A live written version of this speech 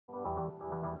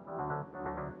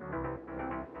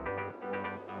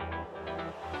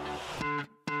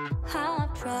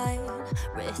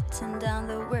written down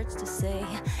the words to say.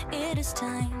 It is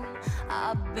time.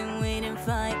 I've been waiting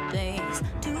 5 days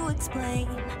to explain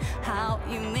how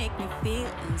you make me feel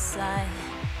inside.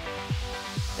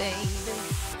 Baby,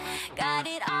 got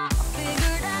it all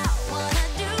figured out. Wanna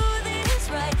do this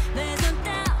right. There's no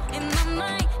doubt in my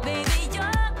mind. Baby,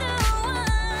 you're the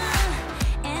one.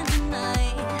 And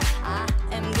tonight I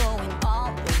am going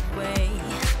all the way.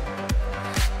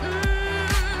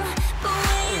 The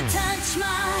way you touch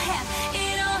my hand,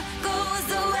 it all goes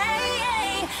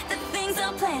away. The things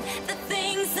I planned, the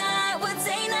things I would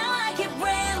say. Now I keep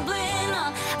rambling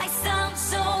on. I sound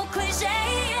so cliche.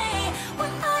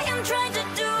 What I am trying to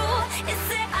do is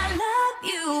say I love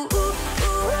you. Ooh,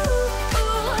 ooh,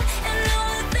 ooh. And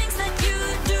all the things that you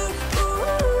do.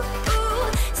 Ooh, ooh.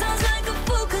 Sounds like a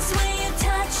fool, 'cause when you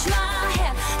touch my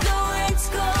hair, the words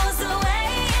goes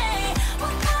away.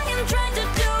 What I am trying to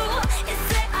do is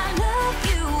say I love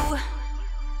you.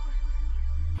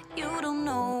 You don't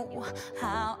know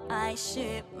how I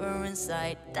shiver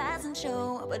inside. Doesn't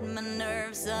show, but my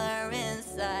nerves are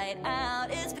inside out.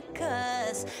 It's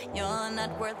because you're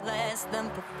not worth less than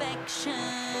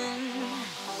perfection.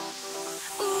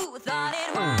 Ooh, thought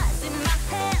it was in my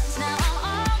hands. Now I'm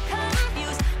all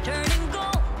confused, turning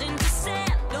gold into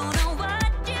sand. Don't know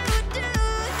what you do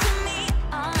to me.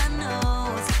 All I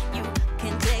know is you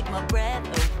can take my breath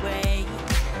away.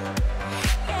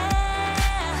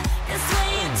 Yeah, 'cause when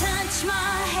you touch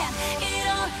my hand, it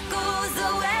all goes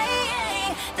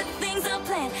away. The things I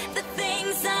planned, the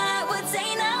things I would say.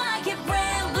 Now I keep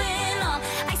rambling on.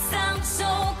 I sound so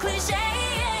cliche.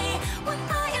 What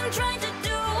I am trying to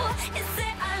do is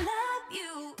say I love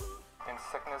you. In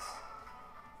sickness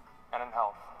and in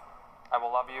health, I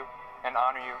will love you and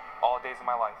honor you all days of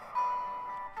my life.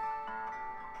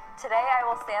 Today I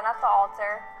will stand at the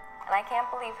altar, and I can't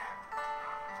believe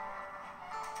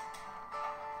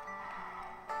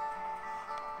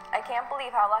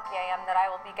how lucky I am that I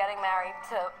will be getting married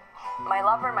to my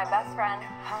lover, my best friend,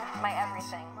 my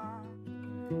everything.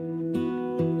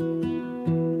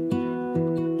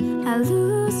 I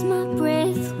lose my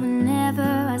breath whenever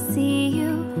I see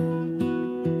you.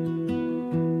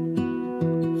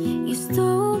 You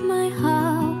stole my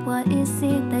heart, what is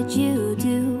it that you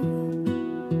do?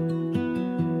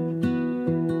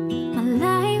 My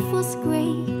life was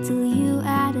great till you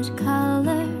added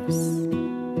colors.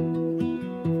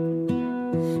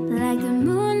 Like the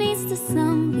moon needs the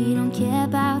sun, we don't care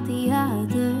about the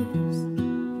others.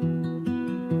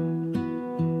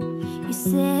 You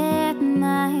set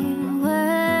my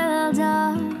world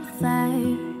on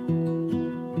fire.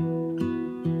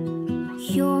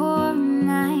 You're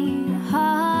my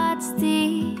heart's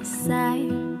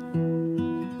desire.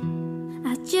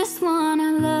 I just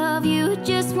wanna love you,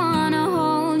 just wanna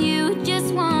hold you,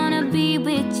 just wanna be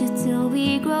with you till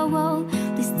we grow old.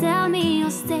 Please tell me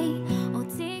you'll stay or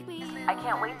take me. I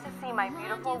can't wait to see my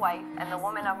beautiful wife and the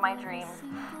woman of my dreams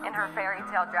in her fairy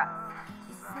tale dress.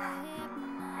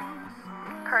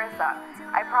 Carissa,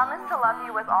 I promise to love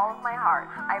you with all of my heart.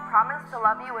 I promise to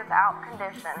love you without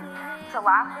condition, to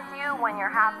laugh with you when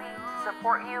you're happy, to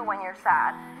support you when you're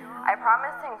sad. I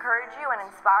promise to encourage you and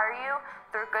inspire you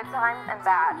through good times and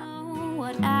bad.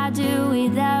 What I do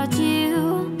without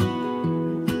you.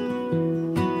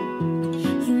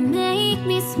 You make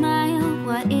me smile,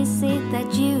 what is it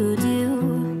that you do?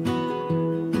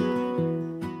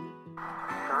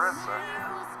 Carissa,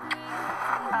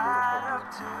 my little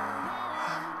girl.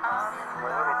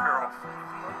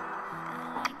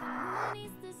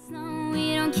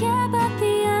 We don't care about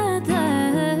the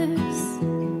others.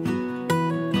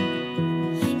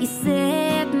 You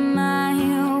set my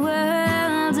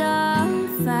world on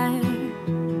fire.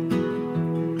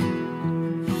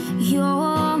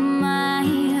 You're my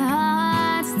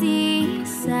heart's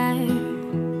desire.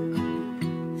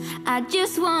 I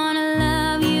just wanna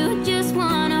love you, just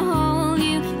wanna hold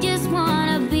you, just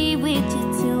wanna be with you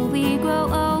till we grow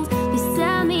old. Please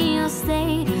tell me you'll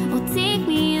stay or take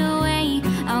me away.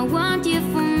 I want you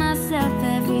for myself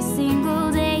every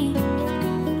single day.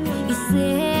 You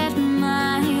set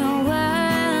my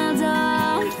world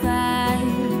on fire.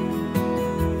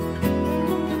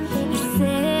 You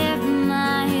set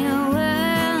my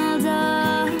world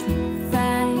on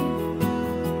fire.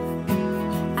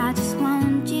 I just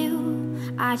want you,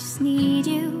 I just need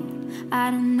you. I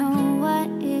don't know what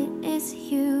it is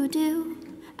you do.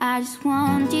 I just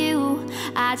want you,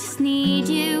 I just need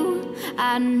you.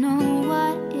 I don't know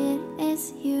what it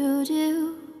is you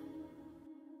do.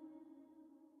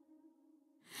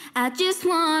 I just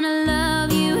wanna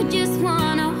love you, just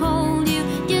wanna